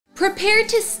Prepare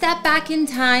to step back in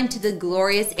time to the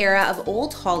glorious era of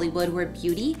old Hollywood where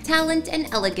beauty, talent, and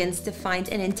elegance defined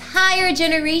an entire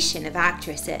generation of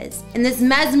actresses. In this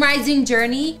mesmerizing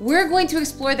journey, we're going to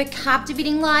explore the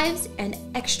captivating lives and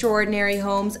extraordinary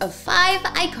homes of 5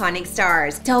 iconic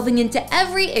stars, delving into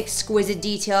every exquisite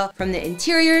detail from the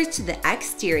interiors to the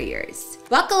exteriors.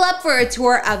 Buckle up for a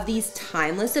tour of these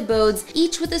timeless abodes,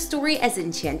 each with a story as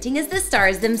enchanting as the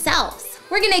stars themselves.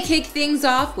 We're gonna kick things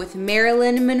off with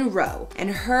Marilyn Monroe and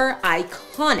her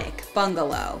iconic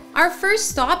bungalow. Our first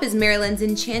stop is Marilyn's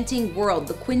enchanting world,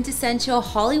 the quintessential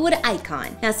Hollywood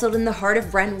icon. Nestled in the heart of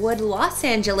Brentwood, Los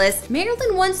Angeles,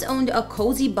 Marilyn once owned a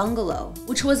cozy bungalow,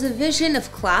 which was a vision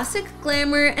of classic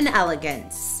glamour and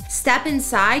elegance. Step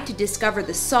inside to discover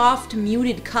the soft,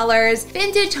 muted colors,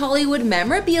 vintage Hollywood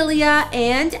memorabilia,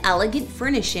 and elegant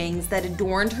furnishings that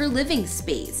adorned her living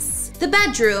space. The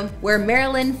bedroom, where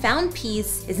Marilyn found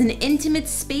peace, is an intimate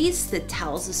space that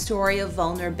tells a story of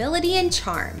vulnerability and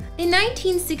charm. In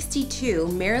 1962,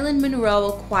 Marilyn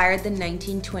Monroe acquired the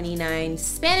 1929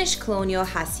 Spanish colonial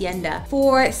hacienda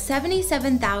for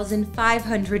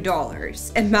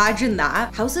 $77,500. Imagine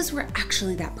that. Houses were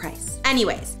actually that price.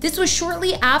 Anyways, this was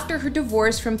shortly after her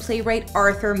divorce from playwright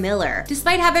Arthur Miller.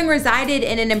 Despite having resided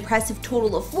in an impressive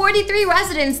total of 43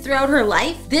 residences throughout her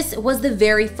life, this was the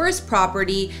very first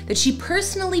property that she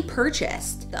personally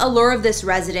purchased. The allure of this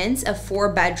residence, a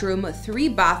 4-bedroom,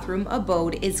 3-bathroom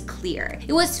abode, is clear.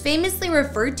 It was famously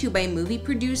referred to by movie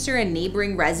producer and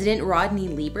neighboring resident Rodney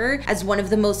Lieber as one of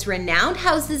the most renowned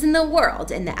houses in the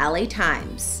world in the LA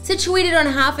Times. Situated on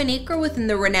half an acre within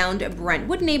the renowned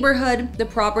Brentwood neighborhood, the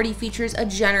property features a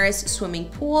generous swimming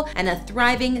pool and a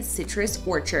thriving citrus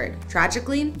orchard.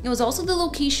 Tragically, it was also the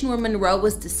location where Monroe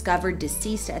was discovered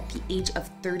deceased at the age of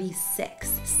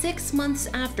 36, 6 months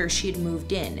after she had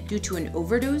moved in due to an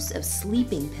overdose of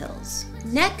sleeping pills.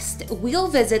 Next, we'll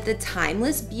visit the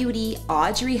timeless beauty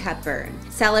Audrey Hepburn,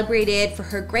 celebrated for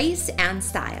her grace and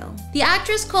style. The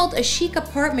actress called a chic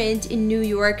apartment in New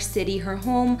York City her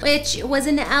home, which was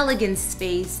an elegant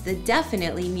space that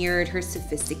definitely mirrored her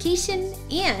sophistication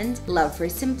and love for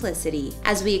simplicity.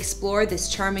 As we explore this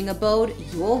charming abode,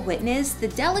 you'll witness the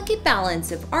delicate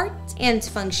balance of art and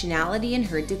functionality in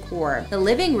her decor. The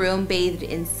living room, bathed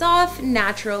in soft,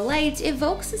 natural light,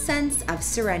 evokes a sense of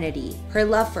serenity. Her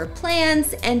love for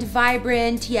plants and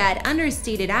vibrant yet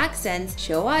understated accents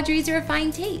show Audrey's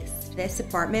refined taste. This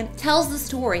apartment tells the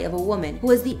story of a woman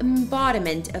who is the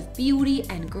embodiment of beauty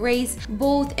and grace,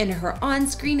 both in her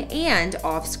on-screen and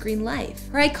off-screen life.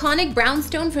 Her iconic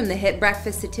brownstone from the hit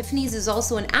Breakfast at Tiffany's is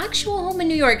also an actual home in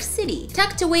New York City.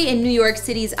 Tucked away in New York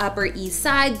City's Upper East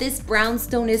Side, this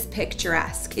brownstone is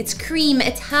picturesque. Its cream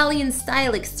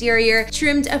Italian-style exterior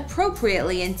trimmed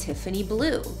appropriately in Tiffany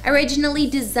blue. Originally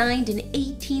designed in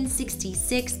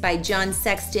 1866 by John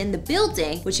Sexton, the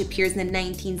building, which appears in the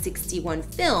 1961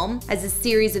 film, as a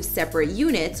series of separate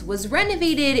units, was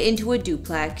renovated into a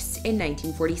duplex in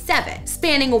 1947.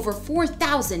 Spanning over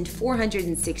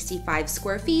 4,465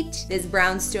 square feet, this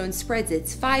brownstone spreads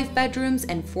its 5 bedrooms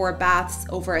and 4 baths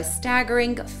over a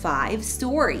staggering 5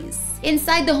 stories.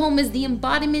 Inside the home is the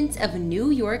embodiment of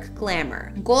New York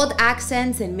glamour. Gold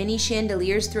accents and mini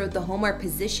chandeliers throughout the home are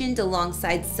positioned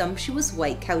alongside sumptuous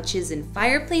white couches and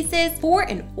fireplaces for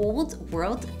an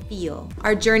old-world feel.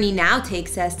 Our journey now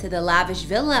takes us to the lavish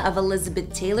villa of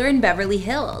Elizabeth Taylor in Beverly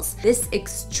Hills. This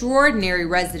extraordinary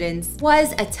residence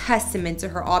was a testament to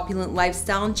her opulent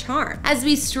lifestyle and charm. As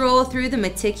we stroll through the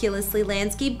meticulously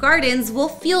landscaped gardens, we'll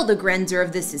feel the grandeur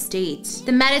of this estate.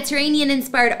 The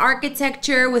Mediterranean-inspired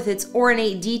architecture, with its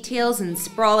ornate details and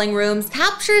sprawling rooms,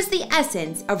 captures the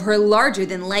essence of her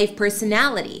larger-than-life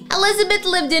personality. Elizabeth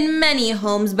lived in many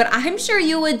homes, but I'm sure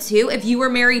you would too if you were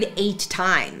married 8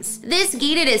 times. This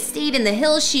gated estate in the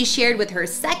hills she shared with her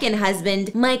second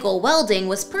husband, Michael Welding,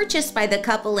 was purchased by the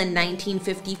couple in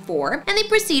 1954, and they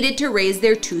proceeded to raise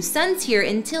their 2 sons here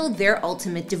until their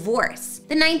ultimate divorce.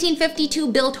 The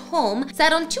 1952 built home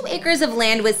sat on 2 acres of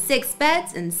land with 6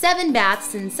 beds and 7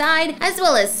 baths inside, as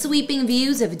well as sweeping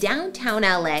views of downtown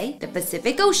LA, the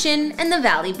Pacific Ocean, and the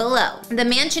valley below. The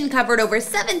mansion covered over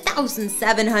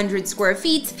 7,700 square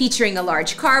feet, featuring a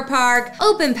large car park,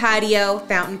 open patio,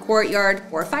 fountain courtyard,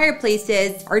 4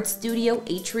 fireplaces, art studio,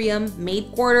 atrium, maid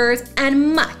quarters,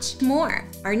 and much more.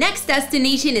 Our next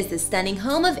destination is the stunning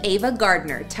home of Ava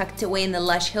Gardner, tucked away in the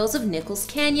lush hills of Nichols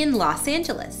Canyon, Los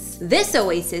Angeles. This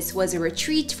oasis was a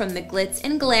retreat from the glitz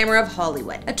and glamour of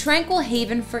Hollywood, a tranquil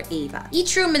haven for Ava.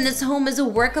 Each room in this home is a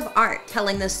work of art,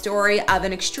 telling the story of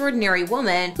an extraordinary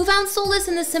woman who found solace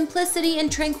in the simplicity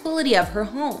and tranquility of her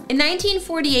home. In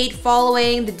 1948,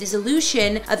 following the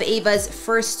dissolution of Ava's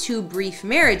first two brief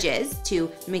marriages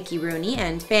to Mickey Rooney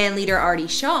and bandleader Artie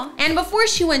Shaw, and before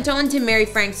she went on to marry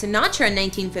Frank Sinatra in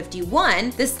 1951,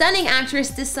 the stunning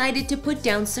actress decided to put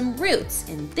down some roots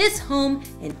in this home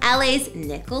in LA's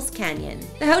Nichols Canyon.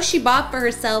 The house she bought for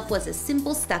herself was a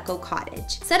simple stucco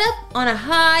cottage, set up on a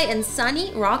high and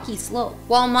sunny rocky slope.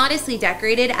 While modestly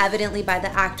decorated, evidently by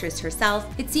the actress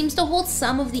herself, it seems to hold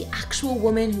some of the actual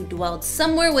woman who dwelled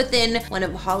somewhere within one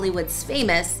of Hollywood's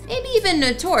famous, maybe even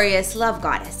notorious love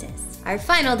goddesses. Our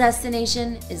final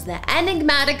destination is the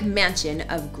enigmatic mansion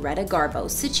of Greta Garbo,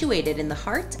 situated in the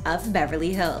heart of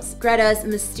Beverly Hills. Greta's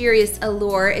mysterious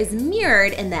allure is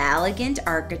mirrored in the elegant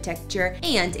architecture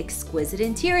and exquisite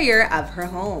interior of her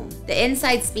home. The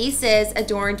inside spaces,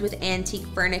 adorned with antique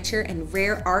furniture and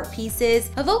rare art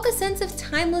pieces, evoke a sense of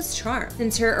timeless charm.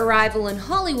 Since her arrival in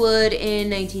Hollywood in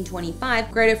 1925,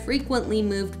 Greta frequently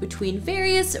moved between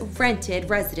various rented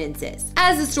residences.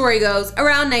 As the story goes,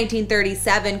 around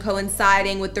 1937,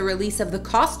 coinciding with the release of the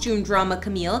costume drama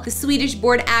Camille, the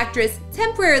Swedish-born actress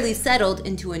temporarily settled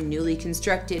into a newly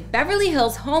constructed Beverly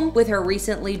Hills home with her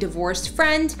recently divorced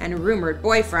friend and rumored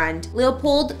boyfriend,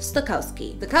 Leopold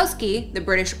Stokowski. Stokowski, the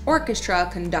British orchestra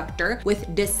conductor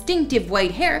with distinctive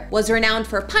white hair, was renowned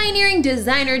for pioneering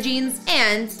designer jeans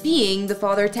and being the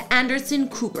father to Anderson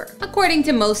Cooper. According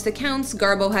to most accounts,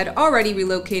 Garbo had already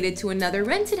relocated to another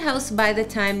rented house by the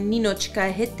time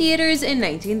Ninochka hit theaters in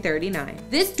 1939.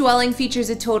 This dwelling features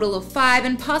a total of 5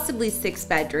 and possibly 6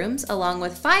 bedrooms, along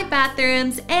with 5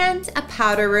 bathrooms and a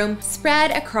powder room spread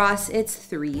across its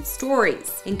 3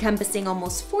 stories, encompassing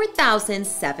almost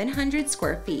 4,700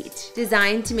 square feet.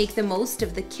 Designed to make the most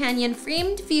of the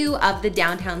canyon-framed view of the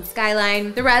downtown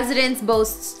skyline, the residence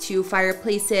boasts 2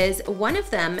 fireplaces, one of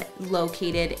them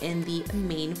located in the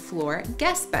main floor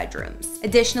guest bedrooms.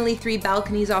 Additionally, 3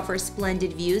 balconies offer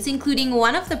splendid views, including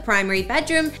one of the primary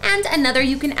bedroom and another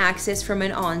you can access from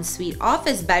an ensuite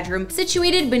office bedroom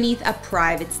situated beneath a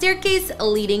private staircase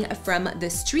leading from the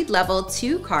street level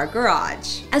to car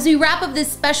garage. As we wrap up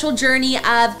this special journey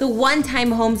of the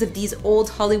one-time homes of these old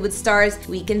Hollywood stars,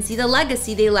 we can see the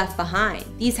legacy they left behind.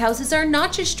 These houses are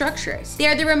not just structures, they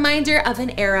are the reminder of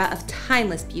an era of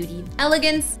timeless beauty,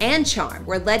 elegance, and charm,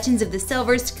 where legends of the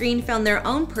silver screen found their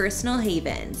own personal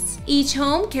havens. Each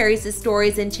home carries the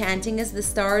stories enchanting as the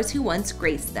stars who once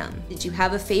graced them. Did you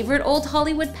have a favorite old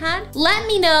Hollywood pad? Let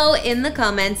me know in the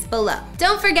comments below.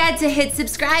 Don't forget to hit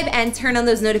subscribe and turn on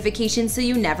those notifications so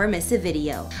you never miss a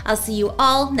video. I'll see you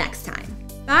all next time.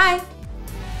 Bye!